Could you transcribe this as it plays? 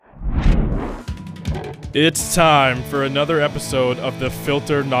It's time for another episode of the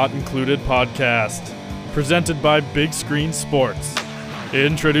Filter Not Included podcast, presented by Big Screen Sports.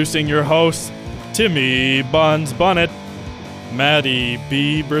 Introducing your hosts, Timmy Buns Bonnet, Maddie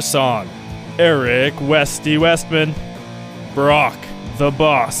B. Brisson, Eric Westy Westman, Brock the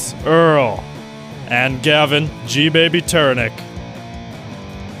Boss Earl, and Gavin G. Baby Turnick.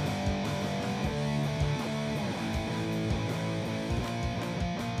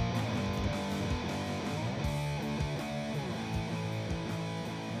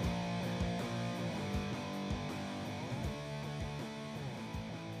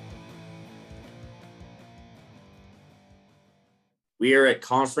 We are at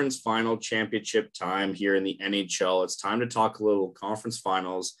conference final championship time here in the NHL. It's time to talk a little conference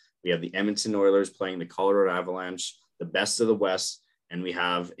finals. We have the Edmonton Oilers playing the Colorado Avalanche, the best of the West, and we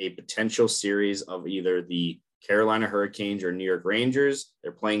have a potential series of either the Carolina Hurricanes or New York Rangers.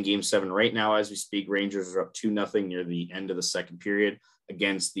 They're playing Game 7 right now as we speak. Rangers are up 2-0 near the end of the second period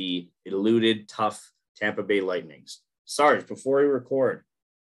against the eluded, tough Tampa Bay Lightnings. Sarge, before we record,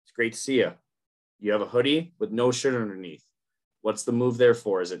 it's great to see you. You have a hoodie with no shirt underneath. What's the move there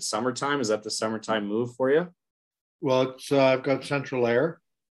for? Is it summertime? Is that the summertime move for you? Well, it's I've got central air,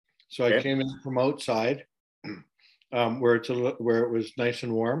 so okay. I came in from outside, where it was nice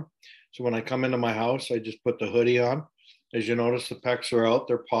and warm. So when I come into my house, I just put the hoodie on. As you notice, the pecs are out;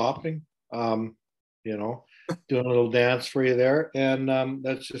 they're popping. Doing a little dance for you there, and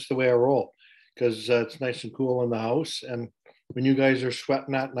that's just the way I roll because it's nice and cool in the house. And when you guys are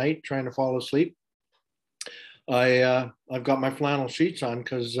sweating at night trying to fall asleep, I've got my flannel sheets on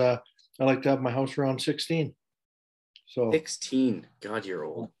because I like to have my house around 16. So 16, God, you're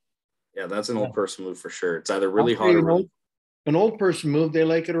old. Yeah, that's an old person move for sure. It's either really hot or really... An old person move, they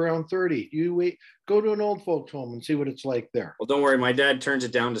like it around 30. You go to an old folks home and see what it's like there. Well, don't worry, my dad turns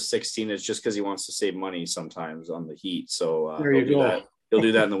it down to 16. It's just because he wants to save money sometimes on the heat. So there you go. He'll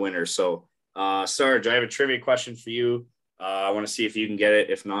do that in the winter. So Sarge, I have a trivia question for you. I want to see if you can get it.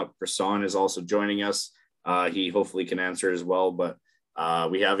 If not, Brisson is also joining us. He hopefully can answer it as well, but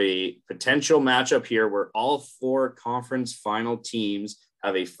we have a potential matchup here where all four conference final teams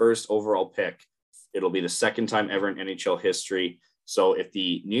have a first overall pick. It'll be the second time ever in NHL history. So if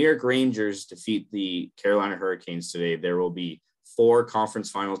the New York Rangers defeat the Carolina Hurricanes today, there will be four conference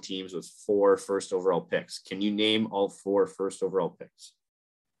final teams with four first overall picks. Can you name all four first overall picks?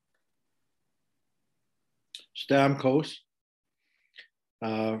 Stamkos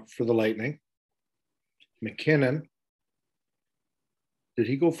for the Lightning. McKinnon. Did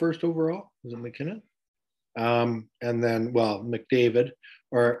he go first overall? Was it McKinnon? And then, McDavid,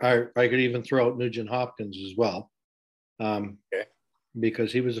 or I could even throw out Nugent Hopkins as well,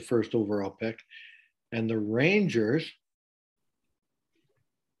 because he was the first overall pick. And the Rangers,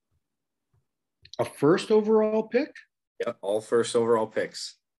 a first overall pick? Yep, all first overall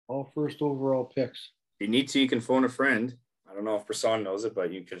picks. All first overall picks. If you need to, you can phone a friend. I don't know if Brisson knows it,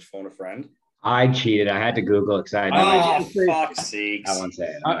 but you could phone a friend. I cheated. I had to Google it because I know. Oh, fuck's sakes. I won't say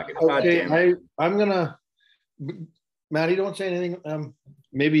it. I'm gonna. Maddie, don't say anything.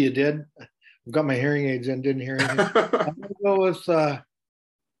 Maybe you did. I've got my hearing aids in. Didn't hear anything. I'm gonna go with.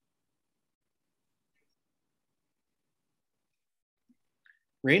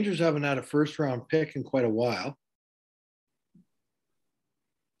 Rangers haven't had a first round pick in quite a while.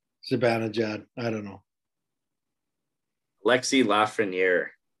 Zibanejad. I don't know. Alexis Lafreniere.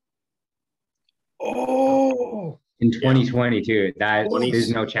 Oh, in 2022, there's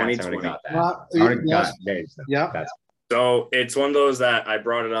no chance I would have got that. So it's one of those that I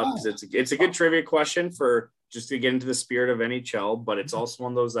brought it up because it's a good trivia question for just to get into the spirit of NHL, but it's also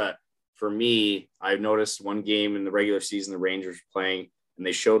one of those that for me, I've noticed one game in the regular season the Rangers were playing and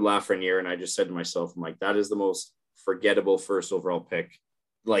they showed Lafreniere, and I just said to myself, I'm like, that is the most forgettable first overall pick,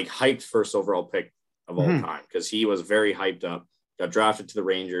 like hyped first overall pick of all time, because he was very hyped up, got drafted to the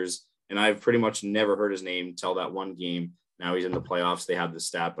Rangers. And I've pretty much never heard his name till that one game. Now he's in the playoffs. They have the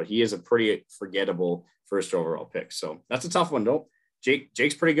stat, but he is a pretty forgettable first overall pick. So that's a tough one.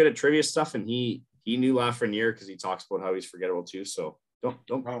 Jake's pretty good at trivia stuff, and he knew Lafreniere because he talks about how he's forgettable too. So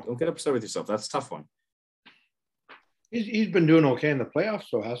don't get upset with yourself. That's a tough one. He's been doing okay in the playoffs,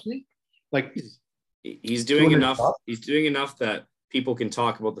 though, hasn't he? Like he's doing enough. He's doing enough that people can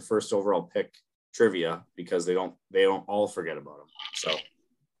talk about the first overall pick trivia because they don't all forget about him. So.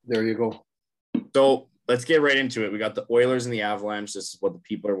 There you go. So let's get right into it. We got the Oilers and the Avalanche. This is what the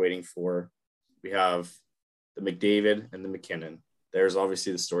people are waiting for. We have the McDavid and the McKinnon. There's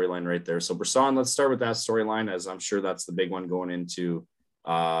obviously the storyline right there. So Brisson, let's start with that storyline, as I'm sure that's the big one going into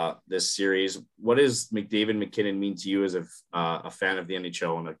this series. What does McDavid McKinnon mean to you as a fan of the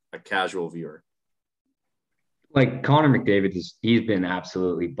NHL and a casual viewer? Like Connor McDavid, he's been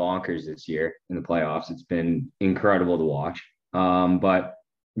absolutely bonkers this year in the playoffs. It's been incredible to watch. But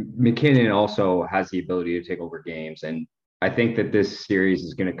McKinnon also has the ability to take over games, and I think that this series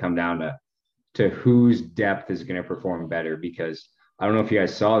is going to come down to whose depth is going to perform better. Because I don't know if you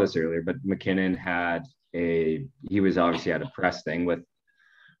guys saw this earlier, but McKinnon he was obviously at a press thing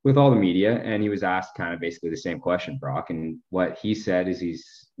with all the media, and he was asked kind of basically the same question, Brock. And what he said is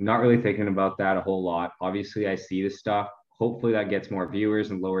he's not really thinking about that a whole lot. Obviously, I see this stuff. Hopefully, that gets more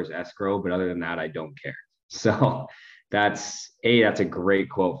viewers and lowers escrow. But other than that, I don't care. So that's a great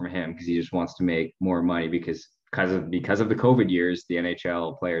quote from him because he just wants to make more money because of the COVID years, the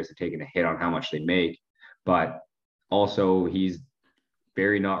NHL players have taken a hit on how much they make. But also, he's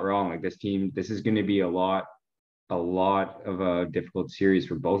very not wrong. Like this team, this is going to be a lot of a difficult series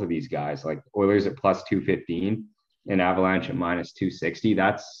for both of these guys. Like Oilers at plus 215 and Avalanche at minus 260.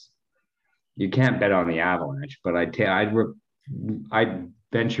 You can't bet on the Avalanche, but I'd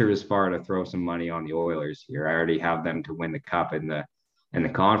venture as far to throw some money on the Oilers here. I already have them to win the cup in the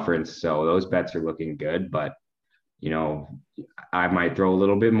conference, so those bets are looking good. But I might throw a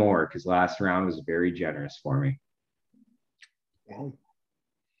little bit more because last round was very generous for me. Well,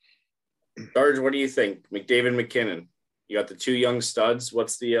 Sarge, what do you think? McDavid, McKinnon. You got the two young studs.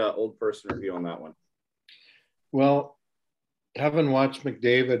 What's the old person review on that one? Well, having watched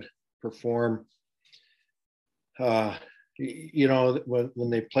McDavid perform, when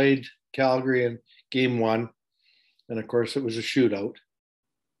they played Calgary in game 1, and of course it was a shootout,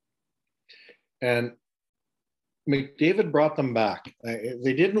 and McDavid brought them back.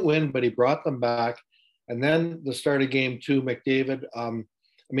 They didn't win, but he brought them back. And then the start of game 2, McDavid,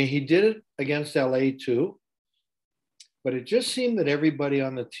 he did it against LA too, but it just seemed that everybody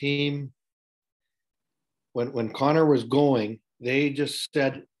on the team, when Connor was going, they just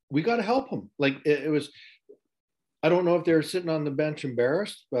said, we got to help him. Like it was, I don't know if they were sitting on the bench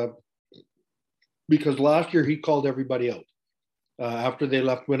embarrassed, because last year he called everybody out. After they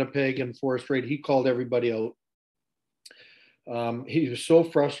left Winnipeg and Forest Raid, he called everybody out. He was so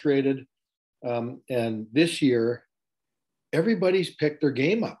frustrated. And this year, everybody's picked their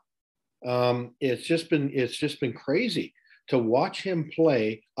game up. It's just been crazy to watch him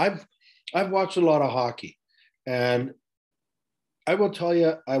play. I've watched a lot of hockey, and I will tell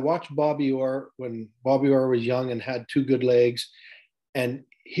you, I watched Bobby Orr when Bobby Orr was young and had 2 good legs, and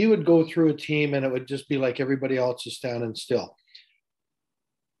he would go through a team and it would just be like everybody else is standing still.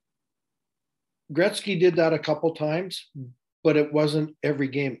 Gretzky did that a couple times, but it wasn't every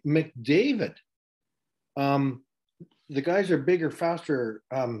game. McDavid, the guys are bigger, faster,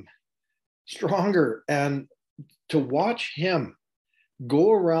 stronger. And to watch him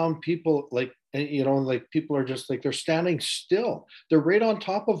go around people like people are just like, they're standing still. They're right on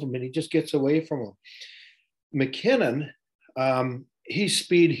top of him and he just gets away from them. McKinnon, he's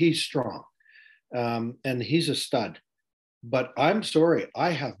speed, he's strong, and he's a stud. But I'm sorry, I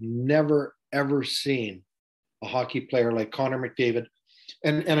have never, ever seen a hockey player like Connor McDavid.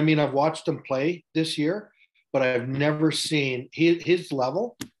 And I've watched him play this year, but I've never seen his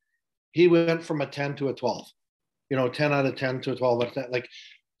level. He went from a 10 to a 12, 10 out of 10 to a 12 out of 10. Like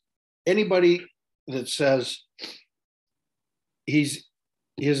anybody that says he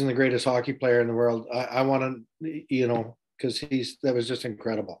isn't the greatest hockey player in the world, I want to, because that was just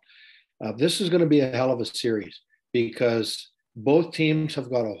incredible. This is going to be a hell of a series because both teams have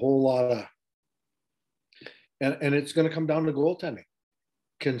got a whole lot of, and it's going to come down to goaltending.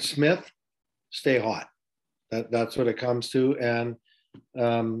 Can Smith stay hot? That's what it comes to. And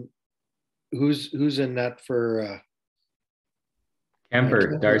who's in net for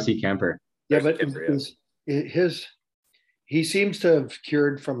Kemper, Darcy Kemper. Yeah, but he seems to have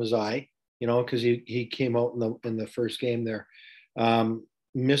cured from his eye, because he came out in the first game there,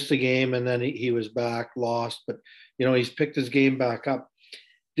 missed a game, and then he was back, lost, but he's picked his game back up.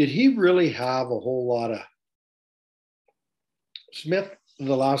 Did he really have a whole lot of? Smith,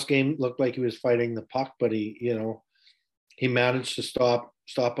 the last game looked like he was fighting the puck, but he managed to stop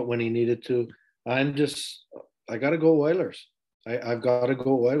it when he needed to. I got to go Oilers. I've got to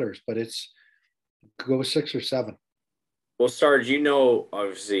go Oilers, but it's go 6 or 7. Well, Sarge,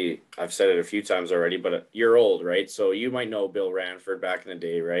 obviously I've said it a few times already, but you're old, right? So you might know Bill Ranford back in the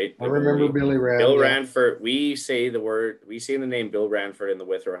day, right? I remember Billy Ranford. Bill Ranford. We say the name Bill Ranford in the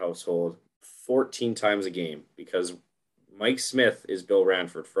Withrow household 14 times a game because Mike Smith is Bill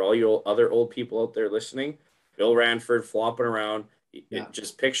Ranford. For all you other old people out there listening, Bill Ranford flopping around. Yeah.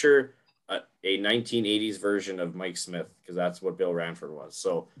 Just picture a 1980s version of Mike Smith, because that's what Bill Ranford was.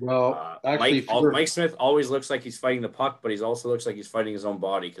 So, well, actually, Mike Smith always looks like he's fighting the puck, but he's also looks like he's fighting his own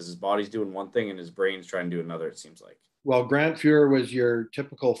body, because his body's doing one thing and his brain's trying to do another, it seems like. Well, Grant Fuhr was your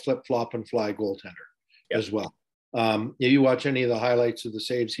typical flip flop and fly goaltender as well. You watch any of the highlights of the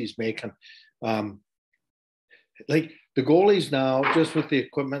saves he's making. Like the goalies now, just with the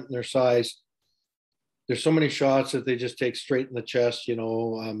equipment and their size, there's so many shots that they just take straight in the chest,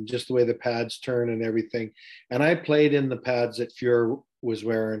 just the way the pads turn and everything. And I played in the pads that Fuhr was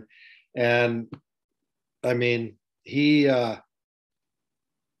wearing. And I mean, he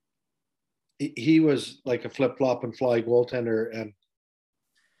was like a flip flop and fly goaltender. And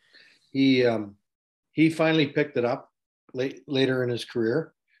he finally picked it up later in his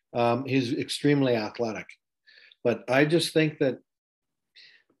career. He's extremely athletic. But I just think that,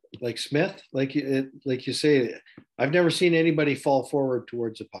 like Smith, like you say, I've never seen anybody fall forward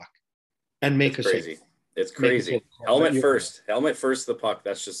towards a puck and make a crazy. save. It's crazy. Helmet first the puck.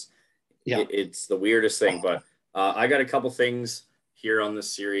 That's just, it's the weirdest thing. But I got a couple things here on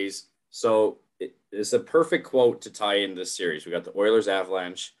this series. So it's a perfect quote to tie in this series. We got the Oilers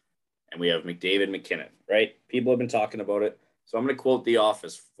Avalanche and we have McDavid, McKinnon, right? People have been talking about it. So I'm going to quote The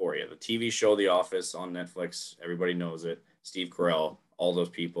Office for you. The TV show The Office on Netflix. Everybody knows it. Steve Carell, all those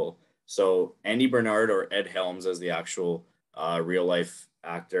people. So Andy Bernard, or Ed Helms as the actual real life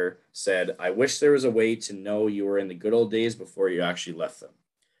actor, said, "I wish there was a way to know you were in the good old days before you actually left them."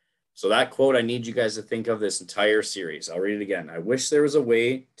 So that quote, I need you guys to think of this entire series. I'll read it again. "I wish there was a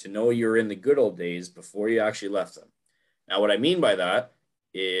way to know you were in the good old days before you actually left them." Now, what I mean by that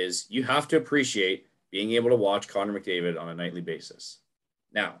is you have to appreciate being able to watch Connor McDavid on a nightly basis.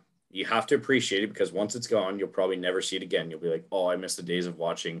 Now, you have to appreciate it because once it's gone, you'll probably never see it again. You'll be like, oh, I miss the days of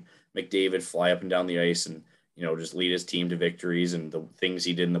watching McDavid fly up and down the ice and, just lead his team to victories and the things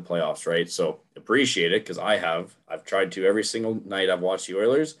he did in the playoffs, right? So appreciate it, because I've tried to every single night I've watched the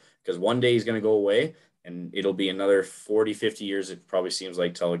Oilers, because one day he's going to go away and it'll be another 40, 50 years, it probably seems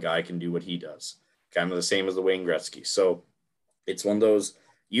like, till a guy can do what he does. Kind of the same as the Wayne Gretzky. So it's one of those,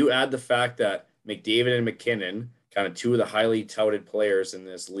 you add the fact that McDavid and McKinnon, kind of two of the highly touted players in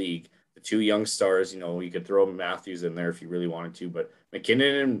this league, the two young stars, you could throw Matthews in there if you really wanted to, but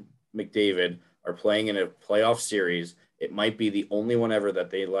McKinnon and McDavid are playing in a playoff series. It might be the only one ever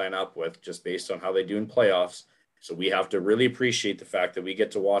that they line up with, just based on how they do in playoffs. So we have to really appreciate the fact that we get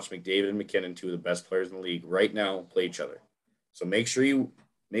to watch McDavid and McKinnon, two of the best players in the league right now, play each other. So make sure you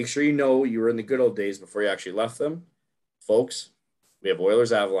know you were in the good old days before you actually left them. Folks, we have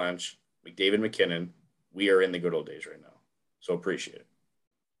Oilers Avalanche, McDavid, McKinnon. We are in the good old days right now. So appreciate it.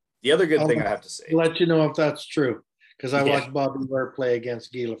 The other good thing I have to say. I'll let you know if that's true, because I watched Bobby Orr play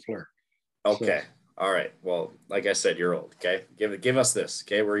against Guy Lafleur. Okay. So. All right. Well, like I said, you're old. Okay. Give us this.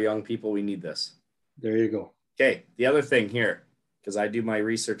 Okay. We're young people. We need this. There you go. Okay. The other thing here, because I do my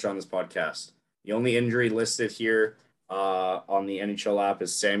research on this podcast, the only injury listed here on the NHL app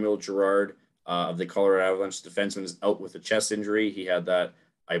is Samuel Girard of the Colorado Avalanche. Defenseman is out with a chest injury. He had that,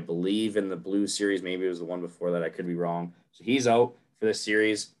 I believe, in the Blue series. Maybe it was the one before that. I could be wrong. So he's out for this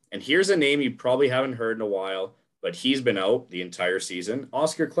series. And here's a name you probably haven't heard in a while, but he's been out the entire season.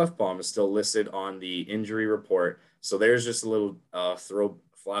 Oscar Klefbom is still listed on the injury report. So there's just a little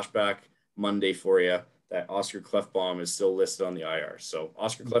flashback Monday for you, that Oscar Klefbom is still listed on the IR. So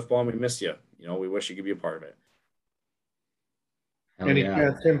Oscar Klefbom, we miss you. We wish you could be a part of it. Any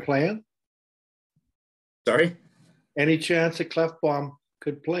chance him playing? Sorry? Any chance that Klefbom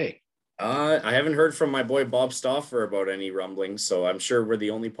could play? I haven't heard from my boy Bob Stauffer about any rumblings, so I'm sure we're the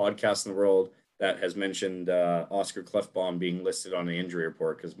only podcast in the world that has mentioned Oscar Klefbom being listed on the injury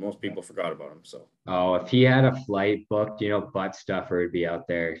report, because most people forgot about him. So, if he had a flight booked, Butt Stuffer would be out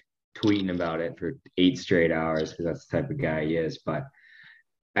there tweeting about it for 8 straight hours, because that's the type of guy he is. But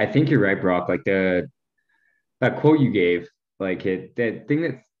I think you're right, Brock. Like that quote you gave, that thing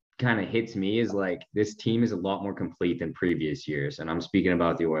that kind of hits me is like, this team is a lot more complete than previous years. And I'm speaking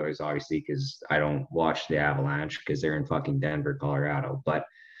about the Oilers, obviously, because I don't watch the Avalanche because they're in fucking Denver, Colorado. But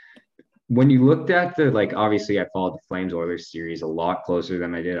when you looked at obviously I followed the Flames Oilers series a lot closer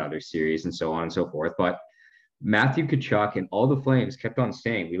than I did other series and so on and so forth. But Matthew Tkachuk and all the Flames kept on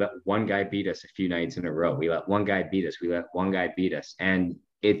saying, we let one guy beat us a few nights in a row. We let one guy beat us. We let one guy beat us. And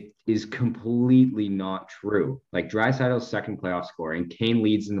it is completely not true. Like, Draisaitl's second playoff scoring, Kane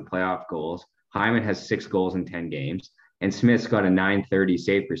leads in the playoff goals. Hyman has 6 goals in 10 games, and Smith's got a .930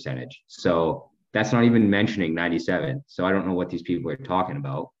 save percentage. So that's not even mentioning 97. So I don't know what these people are talking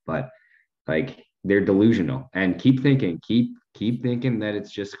about, but they're delusional. And keep thinking that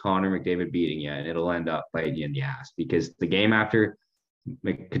it's just Connor McDavid beating you, and it'll end up biting you in the ass, because the game after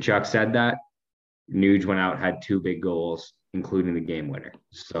Kachuk said that. Nuge went out, had 2 big goals, including the game winner.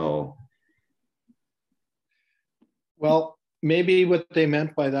 So, well, maybe what they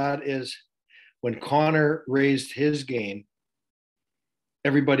meant by that is when Connor raised his game,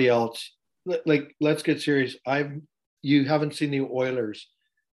 everybody else, like, let's get serious. You haven't seen the Oilers,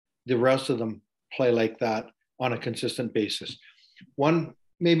 the rest of them play like that on a consistent basis.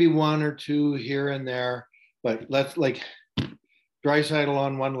 Maybe one or two here and there, but let's like Draisaitl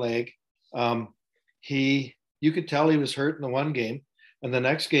on one leg. You could tell he was hurt in the one game, and the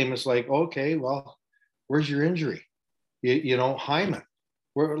next game is like, okay, well, where's your injury? Hyman,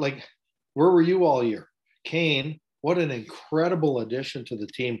 where were you all year? Kane, what an incredible addition to the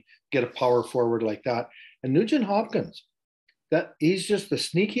team. Get a power forward like that. And Nugent Hopkins, that he's just the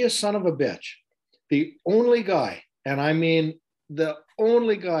sneakiest son of a bitch. The only guy, and I mean the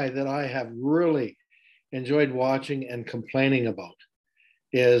only guy that I have really enjoyed watching and complaining about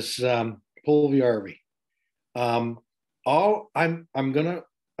is Puljujarvi. I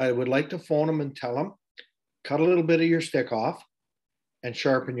would like to phone him and tell him, cut a little bit of your stick off and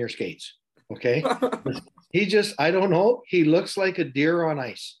sharpen your skates. Okay. I don't know. He looks like a deer on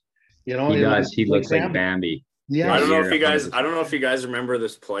ice. He does. He looks like Bambi. Yeah. I don't know if you guys remember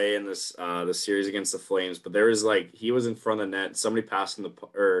this play in this series against the Flames, but there was he was in front of the net. Somebody passed him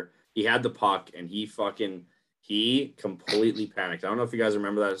he had the puck and he completely panicked. I don't know if you guys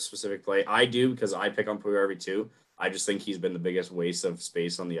remember that specific play. I do, because I pick on Puljujarvi too. I just think he's been the biggest waste of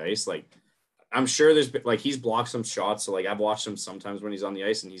space on the ice. I'm sure there's he's blocked some shots. So I've watched him sometimes when he's on the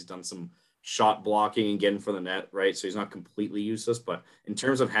ice and he's done some shot blocking and getting for the net, right? So he's not completely useless. But in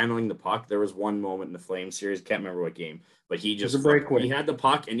terms of handling the puck, there was one moment in the Flames series, can't remember what game, but he just he had the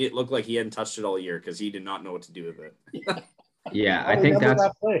puck and it looked like he hadn't touched it all year because he did not know what to do with it. Yeah, I think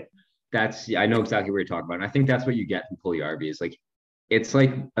I know exactly what you're talking about. And I think that's what you get from Puljujarvi is it's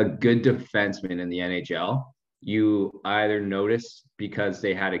like a good defenseman in the NHL. You either notice because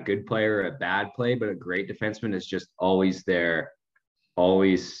they had a good player or a bad play, but a great defenseman is just always there,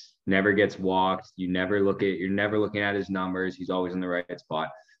 always never gets walked. You're never looking at his numbers. He's always in the right spot.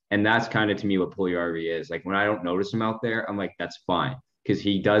 And that's kind of to me what Puljujarvi is. When I don't notice him out there, I'm like, that's fine. Because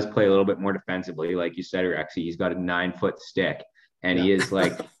he does play a little bit more defensively. Like you said, Rexy, he's got a 9-foot stick. And he is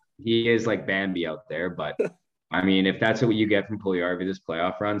like Bambi out there. But I mean, if that's what you get from Puljujarvi this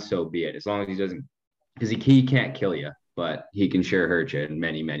playoff run, so be it. As long as he doesn't, because he can't kill you, but he can sure hurt you in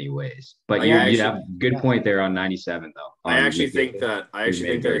many, many ways. But you have a good point there on 97, though. I actually think that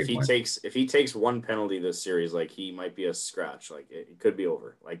if he takes one penalty this series, he might be a scratch. It could be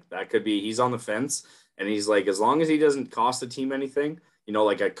over. That could be, he's on the fence, and he's as long as he doesn't cost the team anything,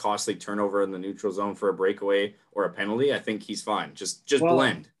 a costly turnover in the neutral zone for a breakaway or a penalty, I think he's fine. Just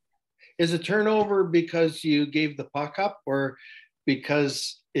blend. Is a turnover because you gave the puck up, or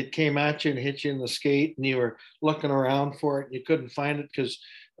because it came at you and hit you in the skate and you were looking around for it and you couldn't find it because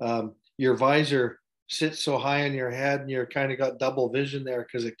your visor sits so high on your head and you're kind of got double vision there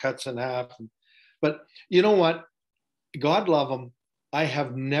because it cuts in half. But you know what? God love him. I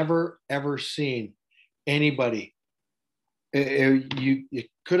have never, ever seen anybody. You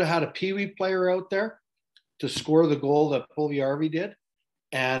could have had a peewee player out there to score the goal that Puljujarvi did,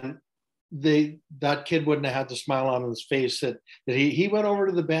 and that kid wouldn't have had the smile on his face that he went over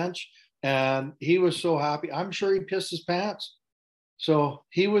to the bench and he was so happy. I'm sure he pissed his pants. So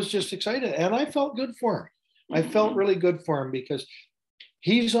he was just excited, and I felt good for him. I felt really good for him because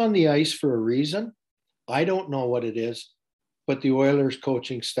he's on the ice for a reason. I don't know what it is, but the Oilers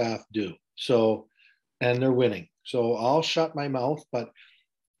coaching staff do. So, and they're winning. So I'll shut my mouth, but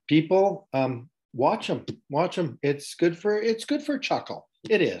people, watch them. It's good for chuckle.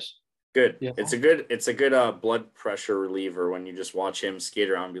 It is. Good. Yeah. It's a good blood pressure reliever when you just watch him skate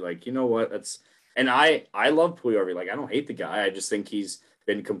around and be like, you know what, and I love Puljujarvi. I don't hate the guy. I just think he's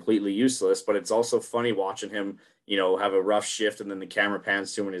been completely useless, but it's also funny watching him, have a rough shift and then the camera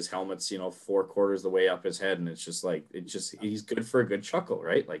pans to him and his helmet's, 4/4 the way up his head. And it's just he's good for a good chuckle,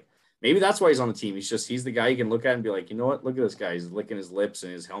 right? Maybe that's why he's on the team. He's the guy you can look at and be like, you know what, look at this guy. He's licking his lips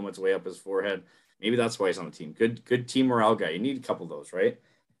and his helmet's way up his forehead. Maybe that's why he's on the team. Good team morale guy. You need a couple of those, right?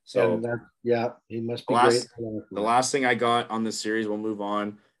 So he must be great. The last thing I got on this series, we'll move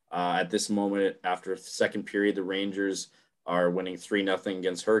on. At this moment, after the second period, the Rangers are winning 3-0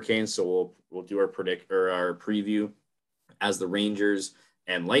 against Hurricanes. So we'll do our preview as the Rangers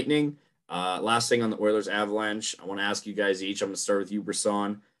and Lightning. Last thing on the Oilers Avalanche, I want to ask you guys each. I'm going to start with you,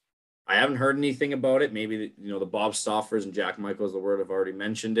 Brisson. I haven't heard anything about it. Maybe the Bob Stoffers and Jack Michaels, the word have already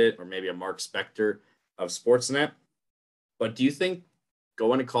mentioned it, or maybe a Mark Spector of Sportsnet. But do you think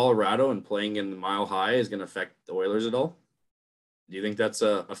going to Colorado and playing in the Mile High is going to affect the Oilers at all? Do you think that's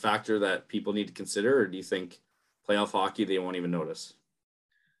a factor that people need to consider, or do you think playoff hockey, they won't even notice?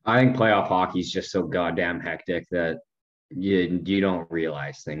 I think playoff hockey is just so goddamn hectic that you don't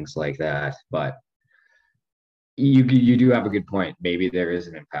realize things like that. But you do have a good point. Maybe there is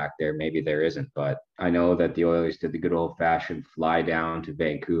an impact there. Maybe there isn't. But I know that the Oilers did the good old fashioned fly down to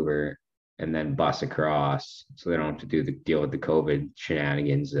Vancouver and then bus across, so they don't have to deal with the COVID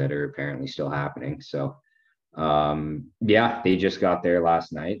shenanigans that are apparently still happening. So yeah, they just got there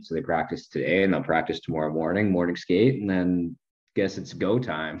last night, so they practiced today and they'll practice tomorrow morning skate, and then guess it's go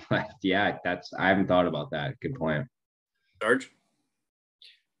time. Yeah, I haven't thought about that. Good point. Sarge?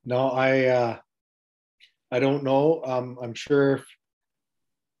 No, I don't know. I'm sure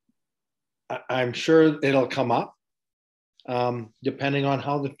it'll come up, depending on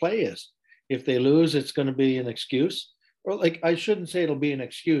how the play is. If they lose, it's going to be an excuse. Or like, I shouldn't say it'll be an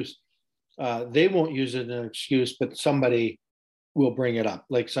excuse. They won't use it as an excuse, but somebody will bring it up,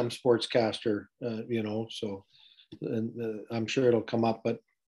 like some sportscaster, so I'm sure it'll come up. But,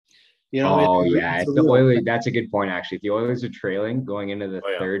 if the Oilers, that's a good point, actually. If the Oilers are trailing going into the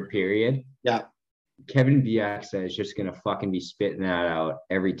third period, yeah, Kevin Bieksa is just going to fucking be spitting that out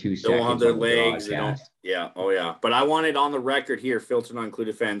every 2 seconds. Don't have their legs. But I want it on the record here, Filter Not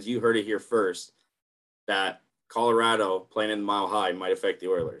Included fans. You heard it here first, that Colorado playing in the Mile High might affect the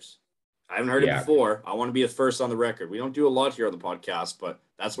Oilers. I haven't heard it before. I want to be the first on the record. We don't do a lot here on the podcast, but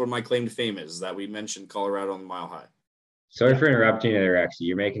that's what my claim to fame is that we mentioned Colorado on the Mile High. Sorry for interrupting you there, Rexy.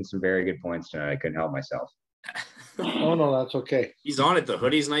 You're making some very good points tonight. I couldn't help myself. Oh, no, that's okay. He's on it. The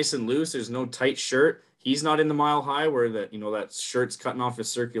hoodie's nice and loose. There's no tight shirt. He's not in the Mile High where that shirt's cutting off his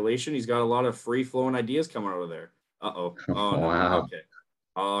circulation. He's got a lot of free flowing ideas coming out of there. Oh, wow. No. Okay.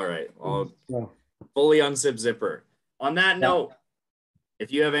 All right. I'll fully unzip zipper. On that note,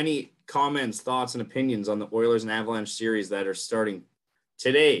 if you have any comments, thoughts, and opinions on the Oilers and Avalanche series that are starting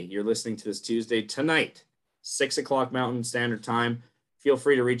today, you're listening to this Tuesday, tonight, 6 o'clock Mountain Standard Time, feel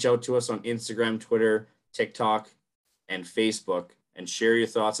free to reach out to us on Instagram, Twitter, TikTok, and Facebook, and share your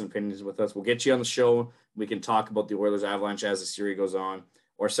thoughts and opinions with us. We'll get you on the show. We can talk about the Oilers Avalanche as the series goes on,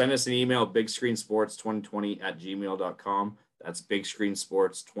 or send us an email, bigscreensports2020@gmail.com. That's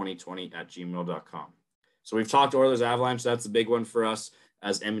bigscreensports2020@gmail.com. So we've talked Oilers Avalanche. That's the big one for us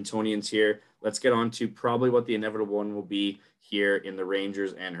as Edmontonians here. Let's get on to probably what the inevitable one will be here in the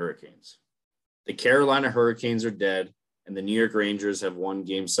Rangers and Hurricanes. The Carolina Hurricanes are dead, and the New York Rangers have won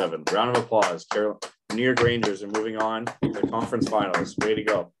Game 7. Round of applause. The New York Rangers are moving on to the conference finals. Way to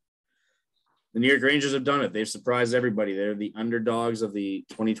go. The New York Rangers have done it. They've surprised everybody. They're the underdogs of the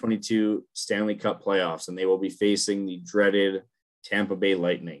 2022 Stanley Cup playoffs, and they will be facing the dreaded Tampa Bay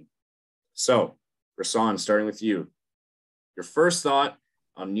Lightning. So, Rasan, starting with you. Your first thought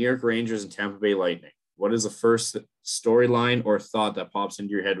on New York Rangers and Tampa Bay Lightning. What is the first storyline or thought that pops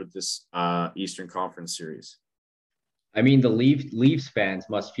into your head with this Eastern Conference series? I mean, the Leafs fans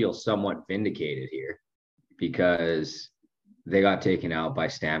must feel somewhat vindicated here because they got taken out by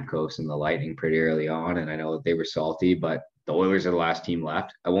Stamkos and the Lightning pretty early on, and I know that they were salty, but the Oilers are the last team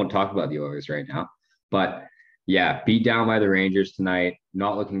left. I won't talk about the Oilers right now, but yeah, beat down by the Rangers tonight.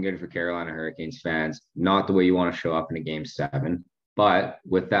 Not looking good for Carolina Hurricanes fans. Not the way you want to show up in a Game 7. But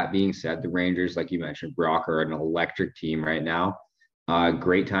with that being said, the Rangers, like you mentioned, Brock, are an electric team right now.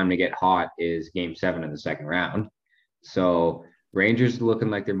 Great time to get hot is Game 7 in the second round. So Rangers looking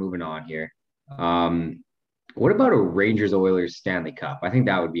like they're moving on here. What about a Rangers-Oilers Stanley Cup? I think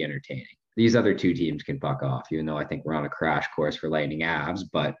that would be entertaining. These other two teams can fuck off, even though I think we're on a crash course for Lightning Avs,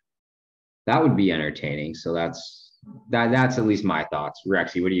 but that would be entertaining. So that's at least my thoughts.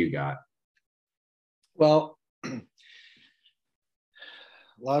 Rexy, what do you got? Well,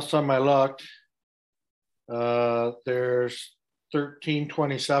 last time I looked, there's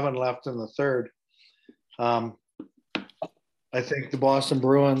 13:27 left in the third. I think the Boston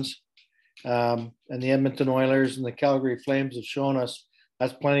Bruins and the Edmonton Oilers and the Calgary Flames have shown us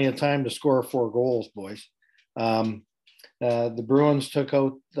that's plenty of time to score 4 goals, boys. The Bruins took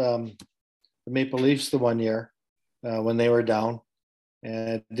out the Maple Leafs the one year when they were down, and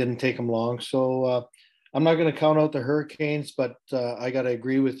it didn't take them long. So I'm not going to count out the Hurricanes, but I got to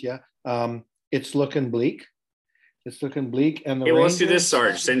agree with you. It's looking bleak. It's looking bleak. And the Rangers, let's do this,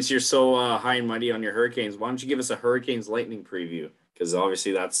 Sarge. Since you're so high and mighty on your Hurricanes, why don't you give us a Hurricanes Lightning preview? Because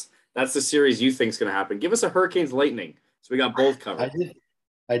obviously that's the series you think is going to happen. Give us a Hurricanes Lightning, so we got both covered.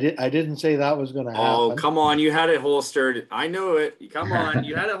 I didn't say that was going to happen. Oh, come on! You had it holstered. I knew it. Come on,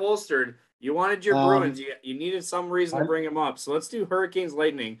 you had it holstered. You wanted your Bruins. You needed some reason to bring them up. So let's do Hurricanes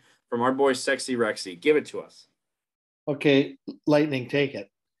Lightning from our boy Sexy Rexy. Give it to us. Okay, Lightning, take it.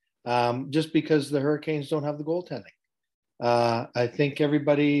 Just because the Hurricanes don't have the goaltending. I think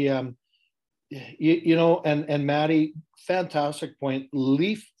everybody, and Maddie, fantastic point.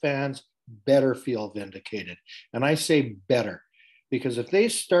 Leaf fans better feel vindicated. And I say better, because if they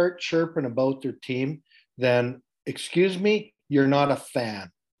start chirping about their team, then excuse me, you're not a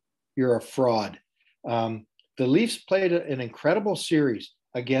fan. You're a fraud. The Leafs played an incredible series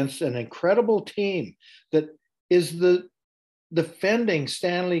against an incredible team that is the defending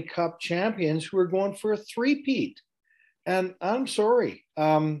Stanley Cup champions who are going for a three-peat. And I'm sorry.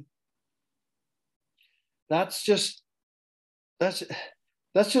 That's just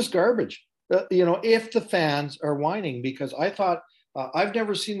garbage. If the fans are whining, because I thought I've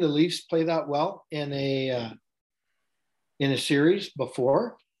never seen the Leafs play that well in a series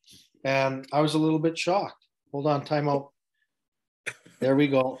before, and I was a little bit shocked. Hold on, timeout. There we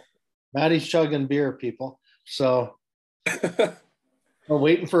go. Maddie's chugging beer, people. So I'm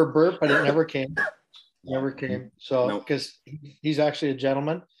waiting for a burp, but it never came. Never came. So because he's actually a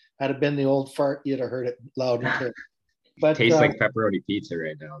gentleman. Had it been the old fart, you'd have heard it loud and clear. But tastes like pepperoni pizza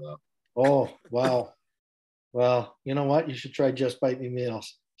right now, though. Oh, wow. Well, you know what? You should try Just Bite Me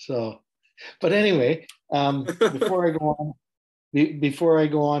meals. So, but anyway, before I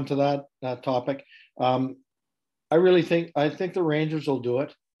go on to that topic, I think the Rangers will do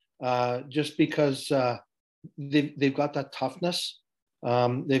it, just because they've got that toughness.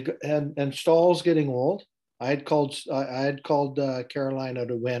 And Stahl's getting old. I had called Carolina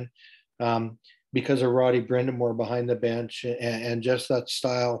to win because of Roddy Brindamore behind the bench and just that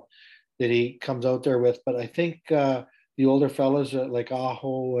style that he comes out there with. But I think the older fellas like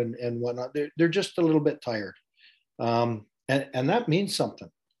Aho and whatnot, they're just a little bit tired, and that means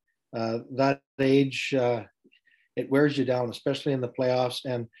something. That age, it wears you down, especially in the playoffs.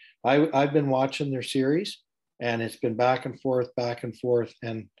 And I've been watching their series, and it's been back and forth,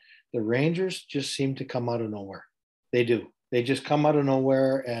 and the Rangers just seem to come out of nowhere. They do. They just come out of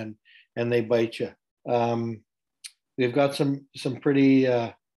nowhere and they bite you. They've got some pretty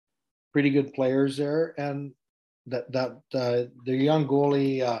good players there, and the young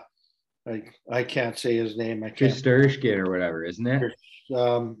goalie, I can't say his name. Shesterkin or whatever, isn't it?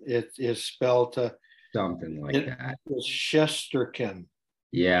 It is spelled something like that. It's Shesterkin.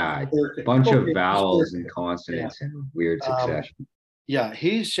 Yeah, a bunch of vowels and consonants in weird succession. Yeah,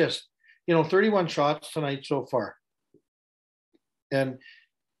 he's just, 31 shots tonight so far. And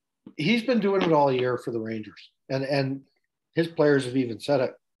he's been doing it all year for the Rangers. And his players have even said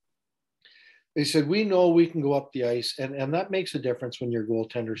it. They said, we know we can go up the ice, and that makes a difference when your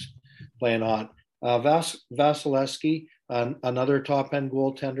goaltender's playing on. Vasilevsky, another top-end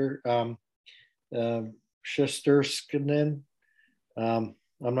goaltender, Shesterkin. I'm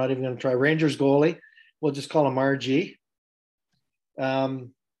not even going to try. Rangers goalie. We'll just call him RG.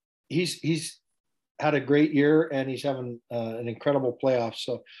 He's had a great year, and he's having an incredible playoff.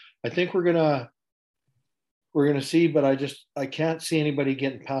 So I think we're gonna see, but I can't see anybody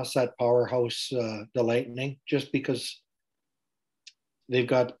getting past that powerhouse, the Lightning, just because they've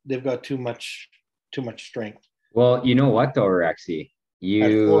got too much strength. Well, you know what though, Rexy?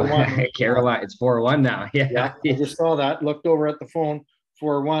 Carolina, it's 4-1 now. Yeah, I just saw that. Looked over at the phone.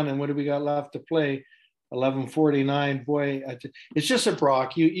 4-1, and what do we got left to play? 11:49. Boy, it's just a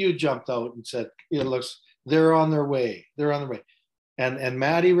Brock. You jumped out and said it looks. They're on their way. They're on their way. And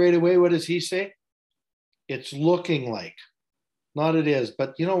Maddie right away. What does he say? It's looking like. Not it is.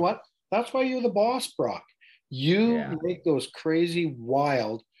 But you know what? That's why you're the boss, Brock. You make those crazy,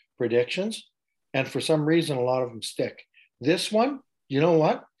 wild predictions, and for some reason, a lot of them stick. This one, you know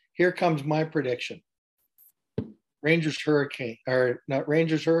what? Here comes my prediction. Rangers Hurricane.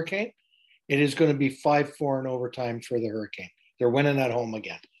 It is going to be 5-4 in overtime for the Hurricane. They're winning at home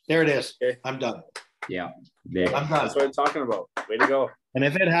again. There it is. Okay. I'm done. Yeah. I'm done. That's what I'm talking about. Way to go. And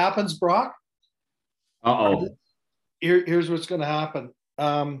if it happens, Brock. Here's what's going to happen.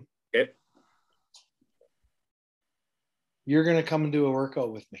 Okay. You're going to come and do a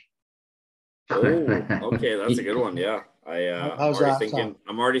workout with me. Oh, okay. That's a good one. Yeah. I'm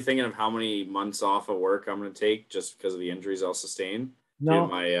already thinking of how many months off of work I'm going to take just because of the injuries I'll sustain.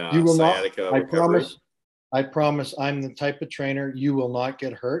 No, you will sciatica not. I promise. I'm the type of trainer you will not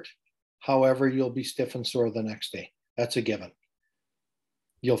get hurt. However, you'll be stiff and sore the next day. That's a given.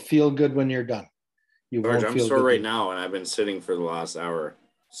 You'll feel good when you're done. George, I'm sore right now, and I've been sitting for the last hour.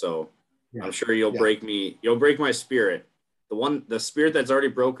 So I'm sure you'll break me. You'll break my spirit. The spirit that's already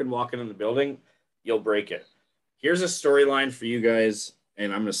broken walking in the building, you'll break it. Here's a storyline for you guys,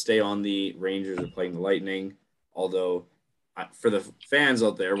 and I'm going to stay on the Rangers are playing the Lightning. Although, for the fans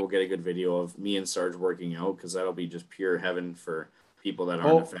out there, we'll get a good video of me and Sarge working out because that'll be just pure heaven for people that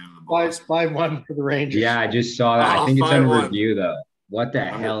aren't a fan of the boss. 5-1 for the Rangers. Yeah, I just saw that. I think it's under 5-1. review though. What the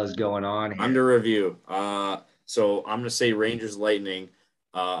hell is going on here? Under review. So I'm gonna say Rangers Lightning.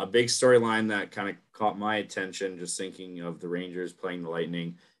 A big storyline that kind of caught my attention, just thinking of the Rangers playing the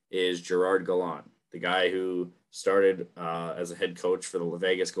Lightning, is Gerard Gallant, the guy who started as a head coach for the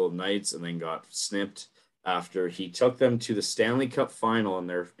Vegas Golden Knights and then got snipped after he took them to the Stanley Cup final in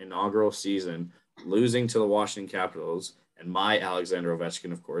their inaugural season, losing to the Washington Capitals and my Alexander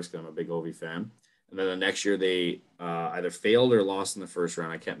Ovechkin, of course, because I'm a big Ovi fan. And then the next year they either failed or lost in the first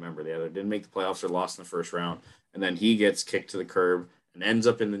round. I can't remember. They either didn't make the playoffs or lost in the first round. And then he gets kicked to the curb and ends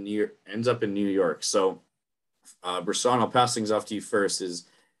up in New York. So, Brisson, I'll pass things off to you first. Is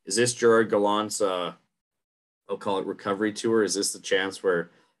this Gerard Gallant's I'll call it recovery tour? Is this the chance where,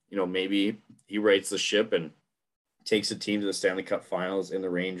 maybe he rights the ship and takes a team to the Stanley Cup Finals in the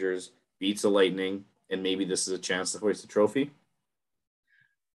Rangers, beats the Lightning, and maybe this is a chance to hoist the trophy?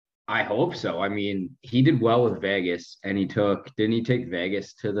 I hope so. I mean, he did well with Vegas, and didn't he take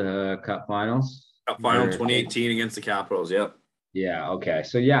Vegas to the Cup Finals? Cup Final 2018 against the Capitals, yep. Yeah, okay.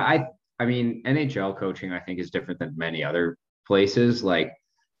 So, yeah, I mean, NHL coaching, I think, is different than many other places. Like,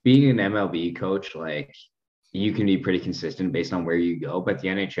 being an MLB coach, like, you can be pretty consistent based on where you go. But the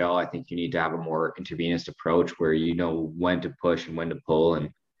NHL, I think you need to have a more intravenous approach where you know when to push and when to pull and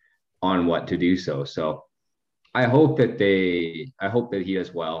on what to do so. So I hope that he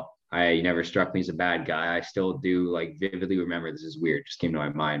does well. He never struck me as a bad guy. I still do like vividly remember, this is weird, just came to my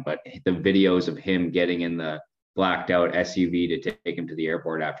mind, but the videos of him getting in the blacked out SUV to take him to the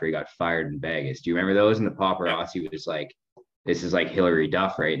airport after he got fired in Vegas. Do you remember those? And the paparazzi was like, this is like Hillary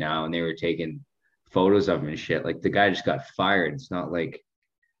Duff right now. And they were taking photos of him and shit. Like, the guy just got fired. It's not like,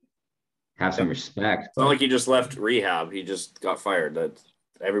 have some respect. It's not like he just left rehab. He just got fired. That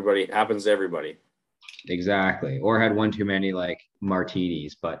happens to everybody. Exactly. Or had one too many like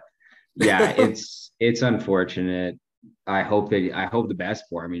martinis. But yeah, it's unfortunate. I hope the best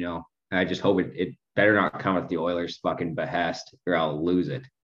for him, I just hope it better not come at the Oilers' fucking behest or I'll lose it.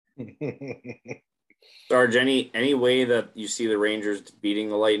 Sarge, any way that you see the Rangers beating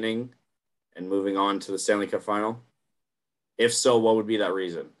the Lightning and moving on to the Stanley Cup Final? If so, what would be that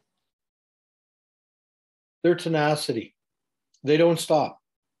reason? Their tenacity. They don't stop.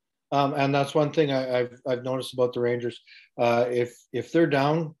 And that's one thing I've noticed about the Rangers. If they're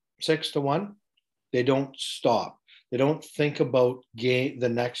down 6-1, they don't stop. They don't think about the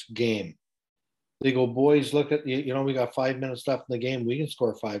next game. They go, boys, look at, we got 5 minutes left in the game. We can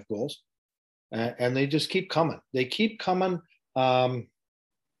score 5 goals. And they just keep coming. They keep coming. And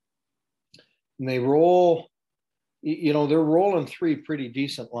they roll, they're rolling 3 pretty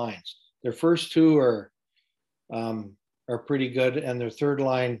decent lines. Their first 2 are pretty good. And their third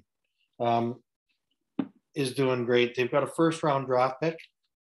line is doing great. They've got a first-round draft pick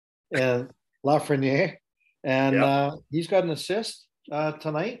and Lafreniere. And he's got an assist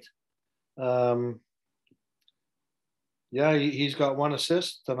tonight. He's got 1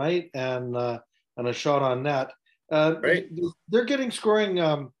 assist tonight and a shot on net. Right. They're getting scoring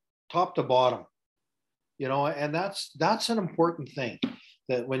top to bottom, and that's an important thing.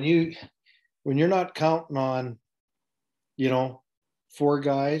 That when you're not counting on, 4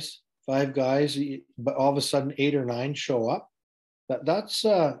 guys, 5 guys, but all of a sudden 8 or 9 show up. That's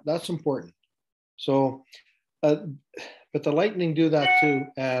important. So, but the Lightning do that too,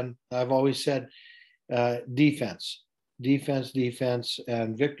 and I've always said defense,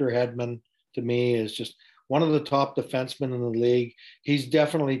 and Victor Hedman to me is just one of the top defensemen in the league. He's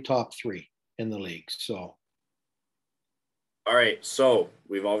definitely top 3 in the league. So, all right. So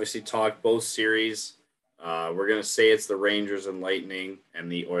we've obviously talked both series. We're gonna say it's the Rangers and Lightning,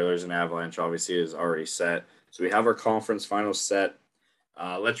 and the Oilers and Avalanche obviously is already set. So we have our conference finals set.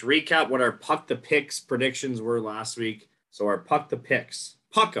 Let's recap what our Puck the Picks predictions were last week. So our Puck the Picks.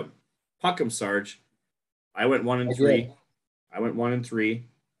 Puck 'em, Sarge. I went 1-3. I went 1-3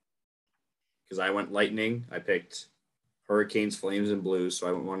 because I went Lightning. I picked Hurricanes, Flames, and Blues, so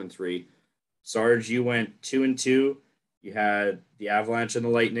I went 1-3. Sarge, you went 2-2. You had the Avalanche and the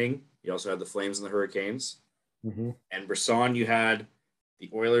Lightning. You also had the Flames and the Hurricanes. Mm-hmm. And Brisson, you had the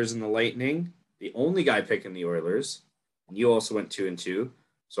Oilers and the Lightning. The only guy picking the Oilers. And you also went 2-2.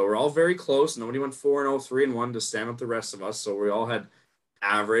 So we're all very close. Nobody went 4-0, 3-1 to stand up the rest of us. So we all had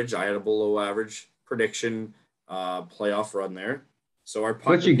average. I had a below average prediction playoff run there. So our That's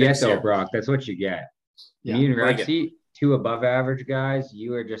what you get though, Brock. That's what you get. Yeah. Me and Rexy, 2 above average guys.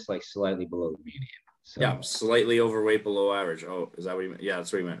 You are just like slightly below the median. So. Yeah, slightly overweight, below average. Oh, is that what you meant? Yeah,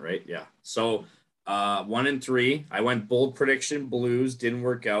 that's what you meant, right? Yeah. So 1-3. I went bold prediction. Blues didn't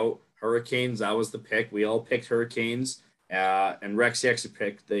work out. Hurricanes, that was the pick. We all picked Hurricanes. And Rexy actually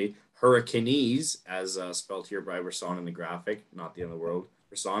picked the Hurricanes, as spelled here by Rasan in the graphic, not the end of the world.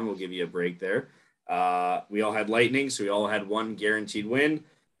 Rasan will give you a break there. We all had Lightning, so we all had one guaranteed win.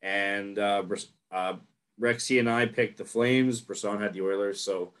 And Rexy and I picked the Flames. Rasan had the Oilers.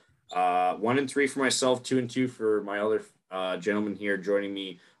 So 1-3 for myself, 2-2 for my other gentleman here joining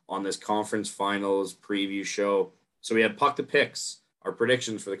me on this conference finals preview show. So we had Puck the Picks, our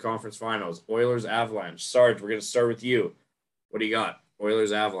predictions for the conference finals. Oilers Avalanche. Sarge, we're going to start with you. What do you got?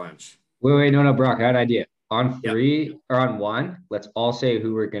 Oilers Avalanche. Wait, no, Brock, I had an idea. On 3 or on 1, let's all say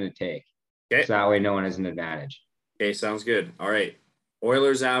who we're going to take. Okay. So that way no one has an advantage. Okay, sounds good. All right.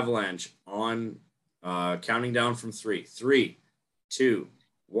 Oilers Avalanche on counting down from 3. 3, 2,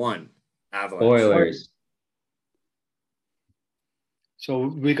 1. Avalanche. Oilers. So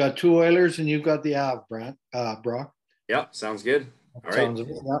we got 2 Oilers and you've got the Av, Brock. Yep, sounds good. All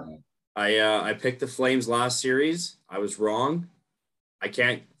right. I picked the Flames last series. I was wrong. I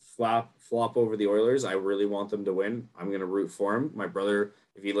can't flop over the Oilers. I really want them to win. I'm going to root for him. My brother,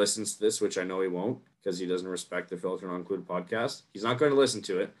 if he listens to this, which I know he won't because he doesn't respect the Filter Not Included podcast, he's not going to listen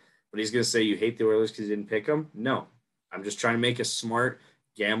to it, but he's going to say you hate the Oilers because you didn't pick them. No, I'm just trying to make a smart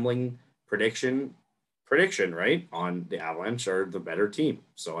gambling prediction, right? On the Avalanche are the better team.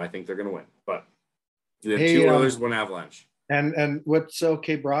 So I think they're going to win. But you have 2 Oilers, 1 Avalanche. And what's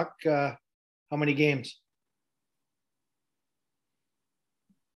okay, Brock? How many games?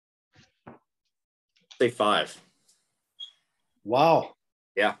 Say 5. Wow.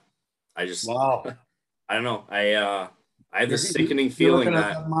 Yeah. I don't know. I had this sickening feeling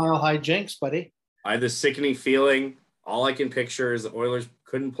that Mile High Jinx, buddy. I had this sickening feeling. All I can picture is the Oilers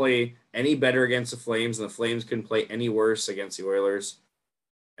couldn't play any better against the Flames, and the Flames couldn't play any worse against the Oilers.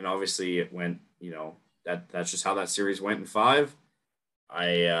 And obviously, it went. That's just how that series went in 5.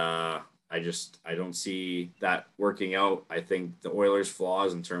 I don't see that working out. I think the Oilers'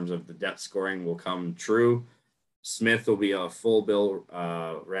 flaws in terms of the depth scoring will come true. Smith will be a full Bill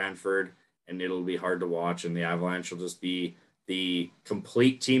Ranford, and it'll be hard to watch. And the Avalanche will just be the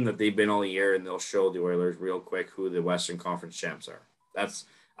complete team that they've been all year, and they'll show the Oilers real quick who the Western Conference champs are.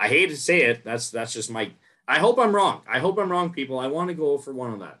 I hate to say it. That's just my. I hope I'm wrong. People. I want to go for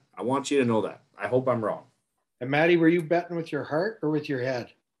one on that. I want you to know that. I hope I'm wrong. And Maddie, were you betting with your heart or with your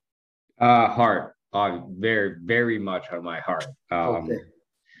head? Heart. Very, very much on my heart. Okay.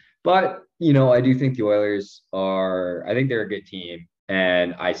 But, I do think the Oilers I think they're a good team.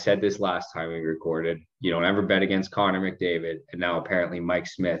 And I said this last time we recorded, you don't ever bet against Connor McDavid. And now apparently Mike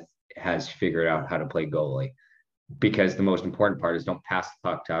Smith has figured out how to play goalie, because the most important part is don't pass the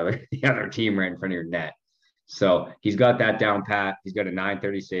puck to the other team right in front of your net. So he's got that down pat. He's got a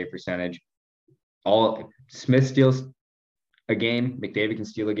 .930 save percentage. Smith steals a game, McDavid can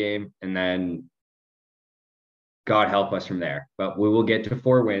steal a game, and then God help us from there. But we will get to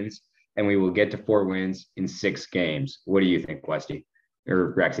 4 wins, and we will get to 4 wins in 6 games. What do you think, Westy?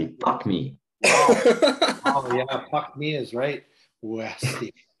 Or Rexy? Puck me. Oh, yeah, puck me is right,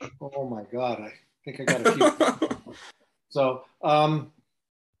 Westy. Oh, my God. I think I got a few. So, I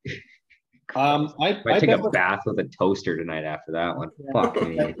take a bath with a toaster tonight after that one. Yeah. Fuck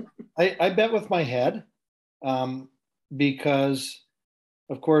me. I bet with my head, because,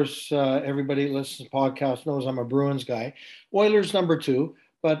 of course, everybody that listens to the podcast knows I'm a Bruins guy. Oilers number 2,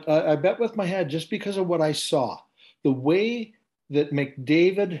 but I bet with my head just because of what I saw. The way that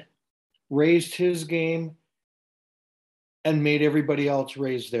McDavid raised his game and made everybody else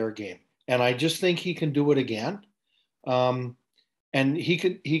raise their game. And I just think he can do it again. And he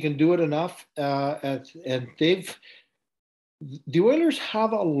can do it enough. And the Oilers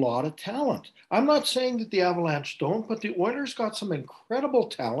have a lot of talent. I'm not saying that the Avalanche don't, but the Oilers got some incredible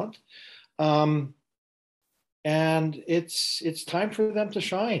talent. And it's time for them to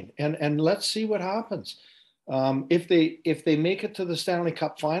shine. And let's see what happens. If they make it to the Stanley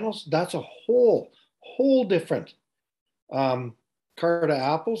Cup Finals, that's a whole different card of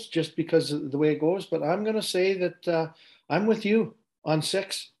apples, just because of the way it goes. But I'm going to say that I'm with you on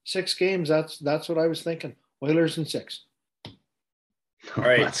 6 games. That's what I was thinking. Oilers in 6. All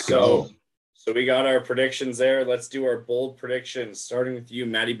right, let's go. So we got our predictions there. Let's do our bold predictions. Starting with you,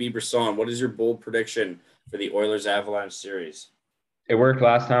 Matty B. Brisson. What is your bold prediction for the Oilers Avalanche series? It worked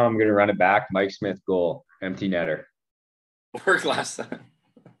last time. I'm going to run it back. Mike Smith goal, empty netter. Worked last time.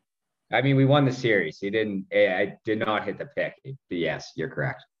 I mean, we won the series. I did not hit the pick. But yes, you're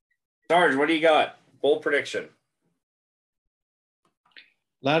correct. Sarge, what do you got? Bold prediction.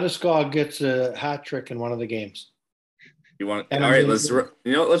 Landeskog gets a hat trick in one of the games. You want? All right, let's run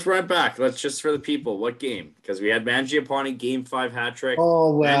it back. Let's just for the people. What game? Because we had Mangiapane game 5 hat trick.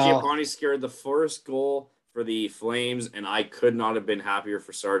 Oh, well. Mangiapane scored the first goal for the Flames, and I could not have been happier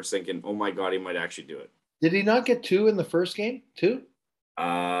for Sarge, thinking, oh my God, he might actually do it. Did he not get 2 in the first game? 2?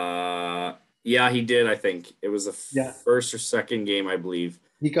 Yeah, he did. I think it was the Yeah. first or second game, I believe.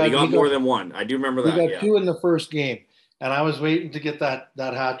 He got more than one. I do remember that. He got 2 in the first game, and I was waiting to get that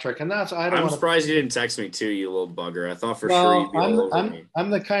hat trick. And I'm surprised you didn't text me too, you little bugger. I thought for sure you'd be all over me. I'm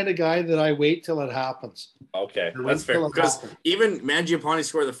the kind of guy that I wait till it happens. Okay, that's fair. Because even Mangiapane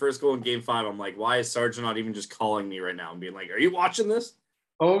scored the first goal in Game 5. I'm like, why is Sarge not even just calling me right now and being like, "Are you watching this?"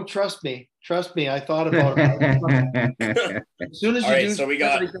 Oh, trust me. I thought about it. As soon as you do, so we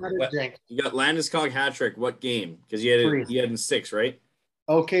got Landeskog hat trick. What game? Because he had in 6, right?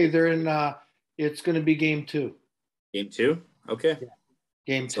 Okay, they're in. It's going to be Game 2. Game 2. Okay. Yeah.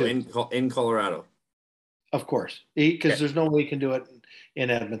 Game 2 in Colorado. Of course, because there's no way you can do it in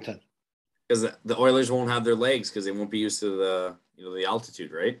Edmonton. Because the Oilers won't have their legs because they won't be used to the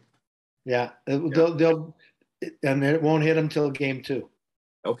altitude, right? Yeah, they'll and it won't hit them till Game 2.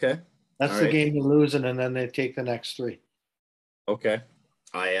 Okay. That's the game you're losing, and then they take the next 3. Okay.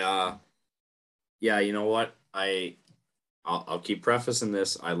 You know what? I'll keep prefacing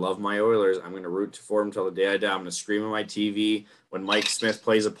this. I love my Oilers. I'm going to root for them till the day I die. I'm going to scream at my TV when Mike Smith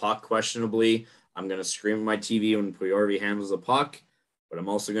plays a puck questionably. I'm going to scream at my TV when Pujärvi handles a puck. But I'm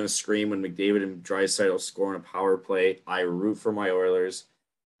also going to scream when McDavid and Draisaitl score on a power play. I root for my Oilers.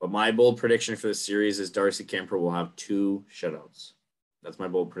 But my bold prediction for the series is Darcy Kemper will have 2 shutouts. That's my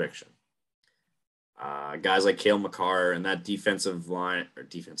bold prediction. Guys like Cale Makar and that defensive line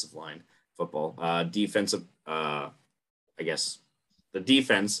football, I guess the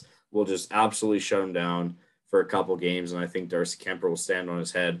defense will just absolutely shut him down for a couple games. And I think Darcy Kemper will stand on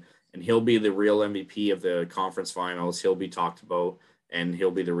his head and he'll be the real MVP of the conference finals. He'll be talked about and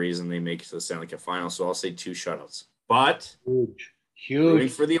he'll be the reason they make it to the Stanley Cup final. So I'll say 2 shutouts, but huge rooting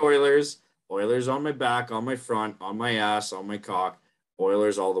for the Oilers on my back, on my front, on my ass, on my cock,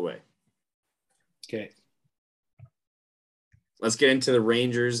 Oilers all the way. Okay. Let's get into the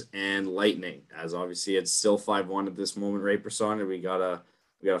Rangers and Lightning, as obviously it's still 5-1 at this moment, right, Prasan? We got a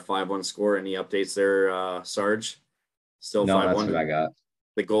 5-1 score. Any updates there, Sarge? Still 5-1. That's what I got.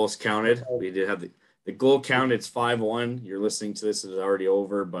 The goals counted. We did have the goal count. It's 5-1. You're listening to this; it's already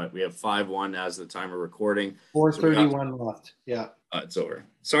over, but we have 5-1 as the time of recording. 4:31 left. Yeah, it's over.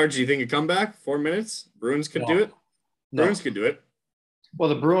 Sarge, do you think a comeback? 4 minutes. Bruins could do it. Bruins could do it. Well,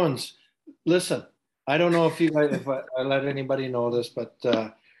 the Bruins. Listen. I don't know if I let anybody know this, but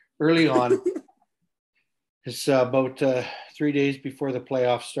early on, it's about 3 days before the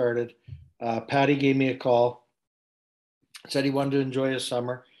playoffs started. Patty gave me a call, said he wanted to enjoy his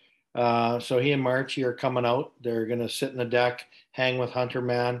summer. So he and Marchie are coming out. They're going to sit in the deck, hang with Hunter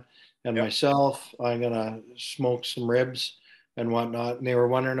Man and myself. I'm going to smoke some ribs and whatnot. And they were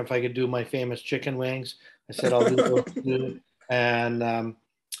wondering if I could do my famous chicken wings. I said, I'll do those too. And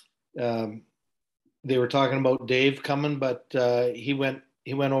they were talking about Dave coming, but he went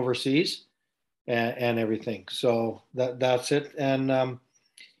overseas and everything. So that's it. And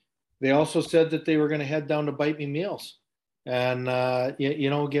they also said that they were going to head down to Bite Me Meals and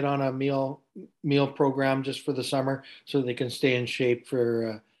get on a meal program just for the summer so they can stay in shape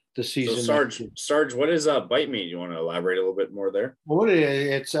for the season. So Sarge, what is Bite Me? You want to elaborate a little bit more there? Well,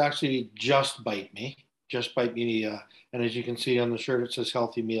 it's actually Just Bite Me. And as you can see on the shirt, it says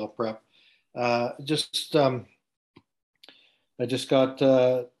Healthy Meal Prep. I just got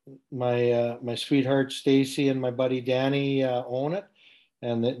my sweetheart Stacy and my buddy Danny own it,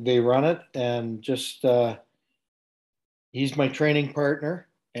 and they run it, and just he's my training partner,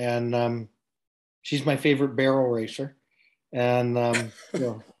 and she's my favorite barrel racer, and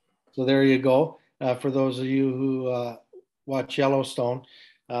so there you go. For those of you who watch Yellowstone.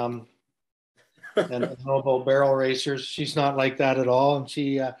 And know about barrel racers, she's not like that at all. And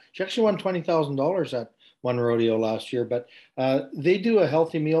she actually won $20,000 at one rodeo last year. But they do a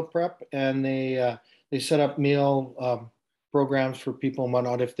healthy meal prep, and they set up meal programs for people and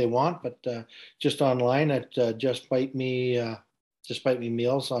whatnot if they want. But just online at Just Bite Me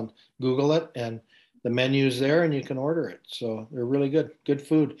Meals on Google it, and the menu's there, and you can order it. So they're really good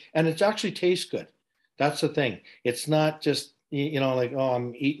food, and it actually tastes good. That's the thing. It's not just like, oh,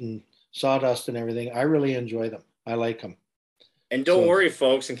 I'm eating sawdust and everything. I really enjoy them. I like them. And don't worry,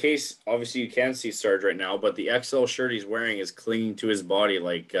 folks, in case obviously you can't see Sarge right now, but the XL shirt he's wearing is clinging to his body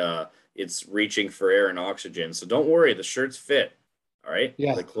like it's reaching for air and oxygen. So don't worry, the shirts fit. All right.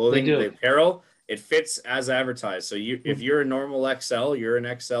 Yeah. The clothing, the apparel, it fits as advertised. So if you're a normal XL, you're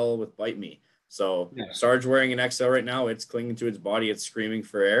an XL with Bite Me. So Sarge wearing an XL right now, it's clinging to its body, it's screaming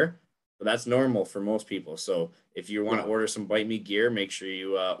for air. But that's normal for most people. So if you want to order some Bite Me gear, make sure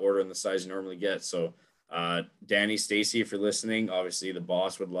you order in the size you normally get. So Danny, Stacy, if you're listening, obviously the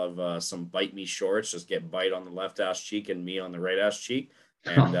boss would love some bite me shorts. Just get bite on the left ass cheek and me on the right ass cheek.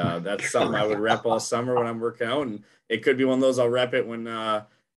 And that's something I would rep all summer when I'm working out. And it could be one of those I'll rep it when,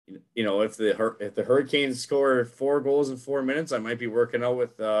 if the Hurricanes score 4 goals in 4 minutes, I might be working out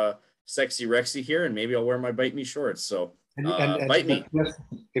with Sexy Rexy here, and maybe I'll wear my bite me shorts. So bite me.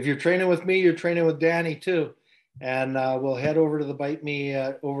 If you're training with me, you're training with Danny too, and we'll head over to the bite me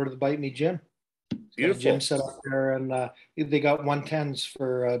gym. Beautiful gym set up there, and they got 110s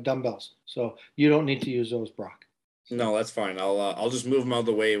for dumbbells, so you don't need to use those, Brock. No, that's fine. I'll just move them out of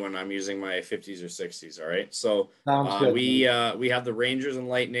the way when I'm using my 50s or 60s. All right. So we have the Rangers and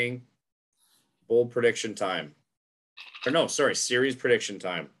Lightning bold prediction time. Or no, sorry, series prediction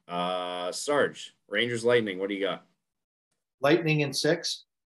time. Sarge, Rangers Lightning, what do you got? Lightning in 6.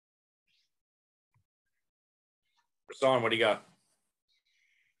 Son, what do you got?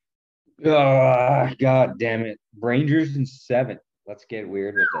 God damn it. Rangers in 7. Let's get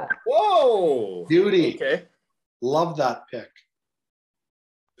weird with that. Whoa. Beauty. Okay. Love that pick.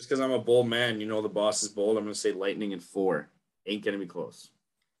 Just because I'm a bold man, the boss is bold. I'm going to say Lightning in 4. Ain't going to be close.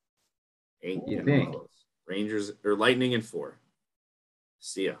 Ain't going to be close. Rangers or Lightning in 4.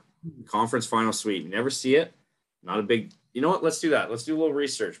 See ya. Conference final sweep. You never see it. Not a big. You know what? Let's do that. Let's do a little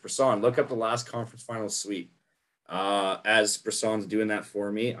research. Brasan, look up the last conference final sweep. As Brasan's doing that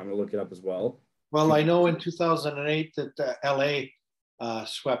for me, I'm going to look it up as well. Well, I know in 2008 that LA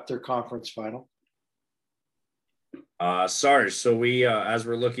swept their conference final. Sarge, so we, as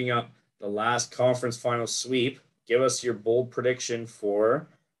we're looking up the last conference final sweep, give us your bold prediction for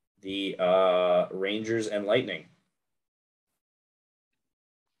the Rangers and Lightning.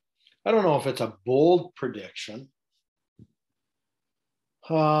 I don't know if it's a bold prediction.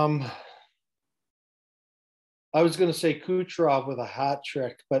 I was going to say Kucherov with a hat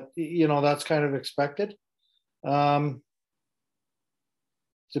trick, but that's kind of expected. Zibanejad.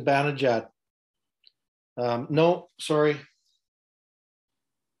 No, sorry.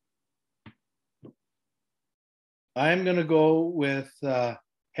 I'm going to go with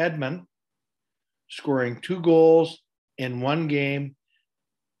Hedman scoring 2 goals in 1 game,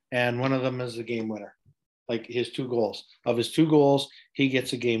 and one of them is a game winner. Like his 2 goals. Of his 2 goals, he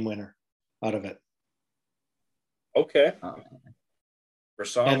gets a game winner out of it. Okay.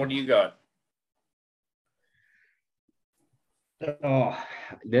 Brasan, what do you got? Oh,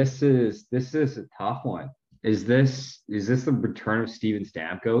 this is a tough one. Is this the return of Steven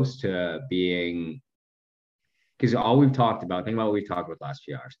Stamkos to being? Because all we've talked about, think about what we've talked about the last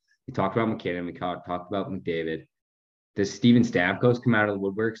few hours. We talked about McKinnon. We talked about McDavid. Does Steven Stamkos come out of the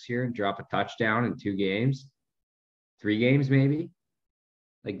woodworks here and drop a touchdown in 2 games, 3 games maybe?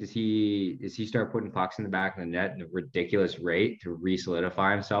 Like, does he start putting pucks in the back of the net at a ridiculous rate to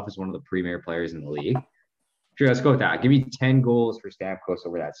re-solidify himself as one of the premier players in the league? Sure, let's go with that. Give me 10 goals for Stamkos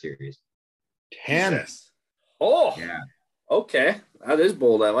over that series. 10. Jesus. Oh, yeah. Okay, that is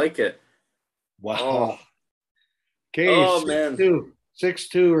bold. I like it. Wow. Oh. Okay. Oh, man.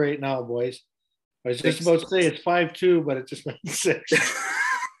 6-2 right now, boys. I was just about to say it's 5-2, but it just went 6.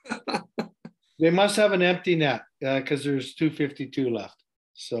 They must have an empty net because there's 2:52 left.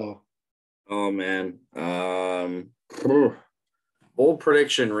 So. Oh man. Bold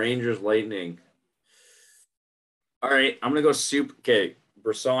prediction: Rangers Lightning. All right, I'm gonna go super. Okay,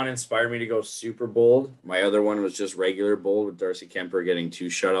 Brisson inspired me to go super bold. My other one was just regular bold with Darcy Kemper getting 2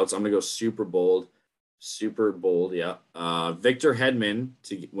 shutouts. I'm gonna go super bold. Super bold, yeah. Victor Hedman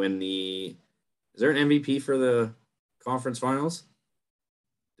to win the. Is there an MVP for the conference finals?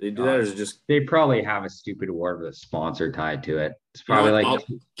 Did they do that, or is it just? They probably have a stupid award with a sponsor tied to it. It's probably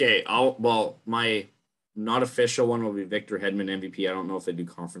my not official one will be Victor Hedman MVP. I don't know if they do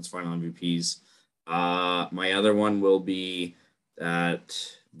conference final MVPs. My other one will be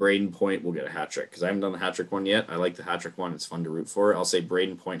that Braden Point will get a hat trick because I haven't done the hat trick one yet. I like the hat trick one. It's fun to root for. I'll say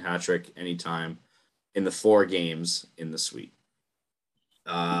Braden Point hat trick anytime in the 4 games in the sweep.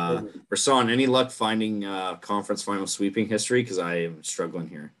 Brisson, any luck finding conference final sweeping history? Because I am struggling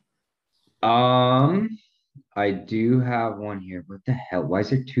here. I do have one here. What the hell? Why is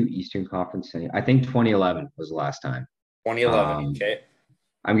there 2 Eastern Conference? I think 2011 was the last time. 2011. Okay.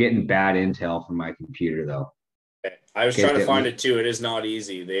 I'm getting bad intel from my computer though. Okay. I was trying to find it too. It is not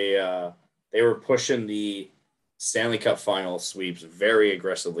easy. They were pushing the Stanley Cup final sweeps very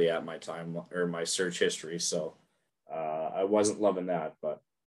aggressively at my time or my search history. So I wasn't loving that, but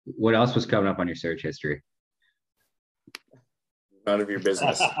what else was coming up on your search history? None of your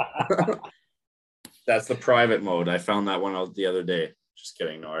business. That's the private mode. I found that one out the other day. Just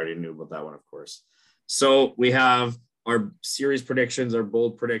kidding. No, I already knew about that one, of course. So we have our series predictions, our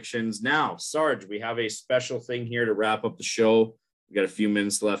bold predictions. Now, Sarge, we have a special thing here to wrap up the show. We got a few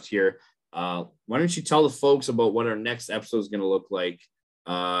minutes left here. Why don't you tell the folks about what our next episode is going to look like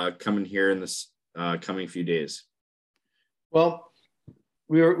coming here in this coming few days? Well,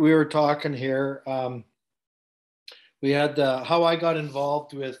 we were talking here. We had how I got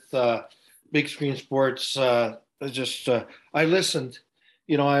involved with Big Screen Sports. I listened.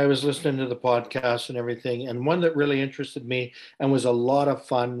 I was listening to the podcast and everything, and one that really interested me and was a lot of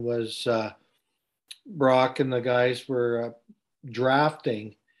fun was Brock and the guys were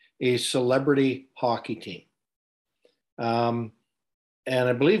drafting a celebrity hockey team. And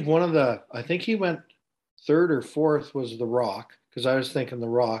I believe I think he went third or fourth was The Rock, because I was thinking The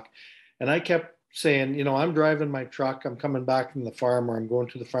Rock. And I kept saying, I'm driving my truck, I'm coming back from the farm, or I'm going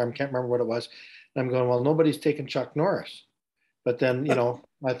to the farm, can't remember what it was. And I'm going, well, nobody's taking Chuck Norris. But then,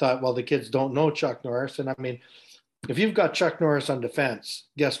 I thought, well, the kids don't know Chuck Norris. And I mean, if you've got Chuck Norris on defense,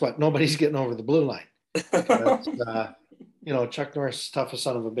 guess what? Nobody's getting over the blue line. Because, Chuck Norris is the toughest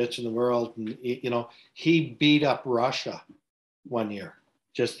son of a bitch in the world. And, he beat up Russia one year.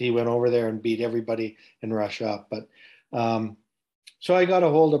 He went over there and beat everybody in Russia up. But so I got a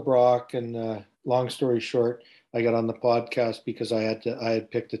hold of Brock, and long story short, I got on the podcast because I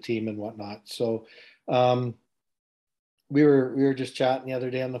had picked a team and whatnot. So we were just chatting the other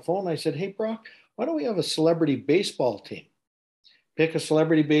day on the phone. I said, hey, Brock, why don't we have a celebrity baseball team? Pick a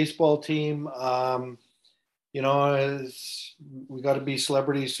celebrity baseball team. We got to be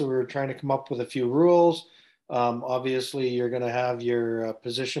celebrities, so we're trying to come up with a few rules. Obviously, you're going to have your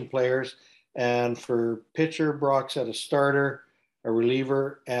position players, and for pitcher, Brock said a starter, a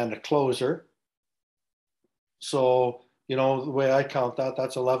reliever, and a closer. So, the way I count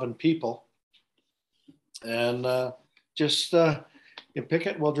that's 11 people. And you pick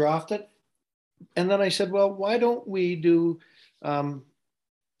it, we'll draft it. And then I said, well, why don't we do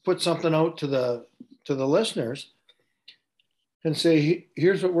put something out to the listeners and say,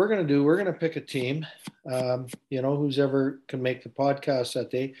 here's what we're going to do. We're going to pick a team, who's ever can make the podcast that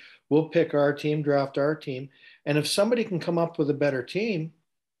day. We'll pick our team, draft our team. And if somebody can come up with a better team,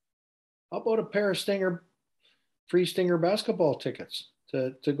 how about a pair of free Stinger basketball tickets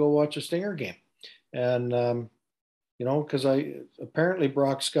to go watch a Stinger game? And, because apparently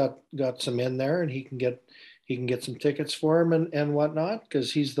Brock's got some in there, and he can get some tickets for him and whatnot,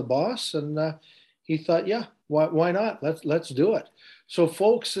 because he's the boss. And he thought, yeah, why not? Let's do it. So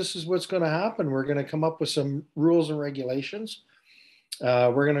folks, this is what's going to happen. We're going to come up with some rules and regulations.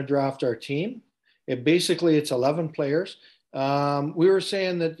 We're going to draft our team. It's 11 players. We were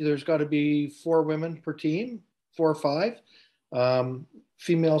saying that there's got to be 4 women per team, 4 or 5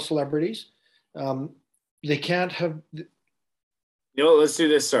 female celebrities. They can't have. Let's do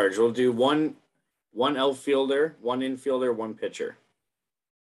this, Sarge. We'll do one outfielder, 1 infielder, 1 pitcher.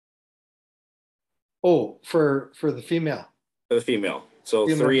 Oh, for the female. For the female. So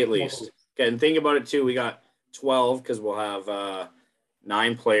female. 3 at least. Okay, and think about it too. We got 12 because we'll have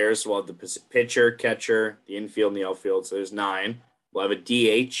 9 players. So we'll have the pitcher, catcher, the infield, and the outfield. So there's 9. We'll have a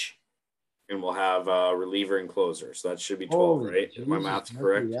DH, and we'll have a reliever and closer. So that should be 12, right? Is my math's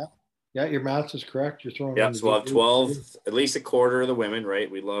correct? Yeah. Yeah, your math is correct. You're throwing. Yeah, so we'll have 12, at least a quarter of the women, right?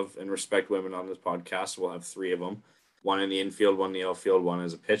 We love and respect women on this podcast. So we'll have 3 of them, 1 in the infield, 1 in the outfield, 1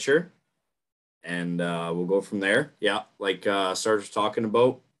 as a pitcher. And we'll go from there. Yeah, like Sarge was talking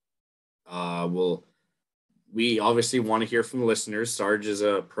about. We obviously want to hear from the listeners. Sarge is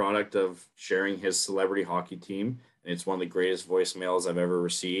a product of sharing his celebrity hockey team, and it's one of the greatest voicemails I've ever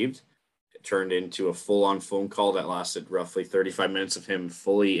received. It turned into a full-on phone call that lasted roughly 35 minutes of him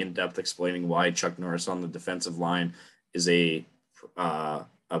fully in-depth explaining why Chuck Norris on the defensive line is a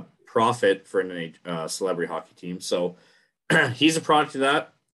profit for a celebrity hockey team. So he's a product of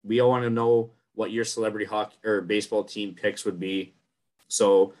that. We all want to know what your celebrity hockey or baseball team picks would be.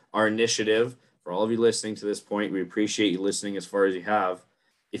 So our initiative, for all of you listening to this point, we appreciate you listening as far as you have.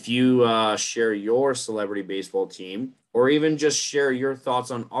 If you share your celebrity baseball team, or even just share your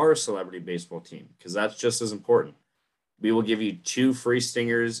thoughts on our celebrity baseball team, because that's just as important, we will give you 2 free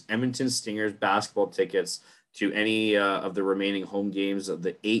Edmonton Stingers basketball tickets to any of the remaining home games of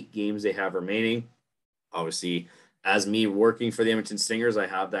the 8 games they have remaining. Obviously, as me working for the Edmonton Stingers, I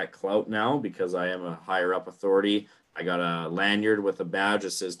have that clout now because I am a higher up authority. I got a lanyard with a badge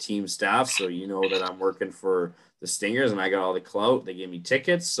that says team staff, so you know that I'm working for the Stingers, and I got all the clout. They gave me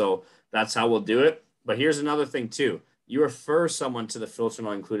tickets, so that's how we'll do it. But here's another thing too. You refer someone to the Filter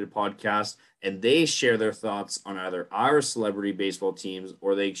Not Included podcast, and they share their thoughts on either our celebrity baseball teams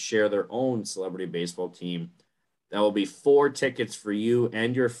or they share their own celebrity baseball team. That will be 4 tickets for you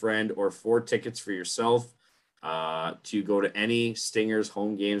and your friend, or 4 tickets for yourself. to go to any Stingers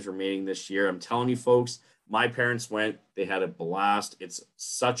home games remaining this year. I'm telling you, folks, my parents went. They had a blast. It's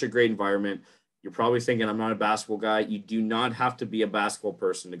such a great environment. You're probably thinking, I'm not a basketball guy. You do not have to be a basketball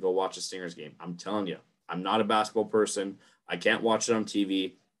person to go watch a Stingers game. I'm telling you, I'm not a basketball person. I can't watch it on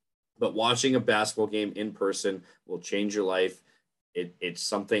TV. But watching a basketball game in person will change your life. It's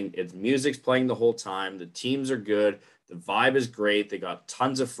something, music's playing the whole time. The teams are good. The vibe is great. They got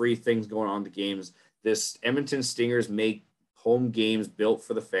tons of free things going on in the games. This Edmonton Stingers make home games built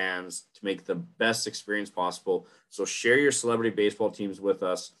for the fans to make the best experience possible. So share your celebrity baseball teams with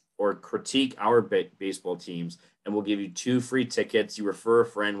us or critique our baseball teams, and we'll give you 2 free tickets. You refer a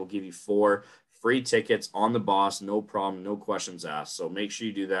friend, we'll give you 4 free tickets on the boss. No problem, no questions asked. So make sure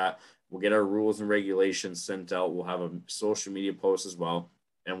you do that. We'll get our rules and regulations sent out. We'll have a social media post as well,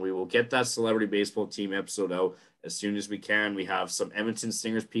 and we will get that celebrity baseball team episode out as soon as we can. We have some Edmonton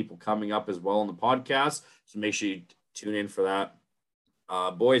Stingers people coming up as well on the podcast, so make sure you tune in for that.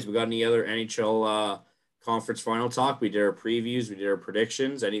 Boys, we got any other NHL conference final talk? We did our previews, we did our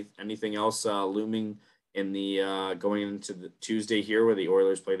predictions. Anything else looming in the going into the Tuesday here where the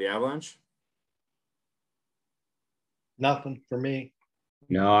Oilers play the Avalanche? Nothing for me.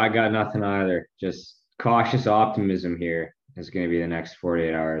 No, I got nothing either. Just cautious optimism here is going to be the next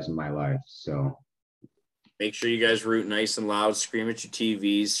 48 hours of my life. So make sure you guys root nice and loud. Scream at your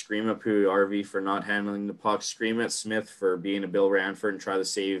TVs. Scream at RV for not handling the puck. Scream at Smith for being a Bill Ranford and try to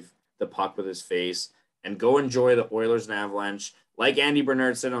save the puck with his face. And go enjoy the Oilers and Avalanche. Like Andy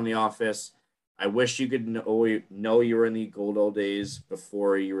Bernard said on The Office, I wish you could know you were in the good old days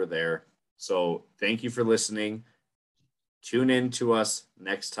before you were there. So thank you for listening. Tune in to us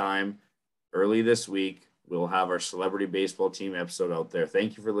next time. Early this week, we'll have our celebrity baseball team episode out there.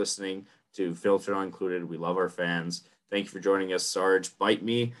 Thank you for listening to Filter Not Included. We love our fans. Thank you for joining us, Sarge. Bite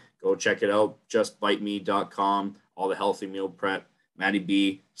Me. Go check it out. JustBiteMe.com. All the healthy meal prep. Maddie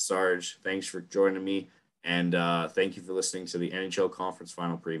B, Sarge, thanks for joining me. And thank you for listening to the NHL Conference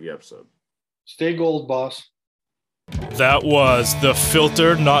Final Preview episode. Stay gold, boss. That was the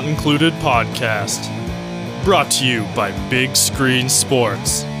Filter Not Included podcast. Brought to you by Big Screen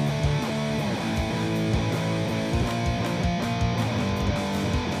Sports.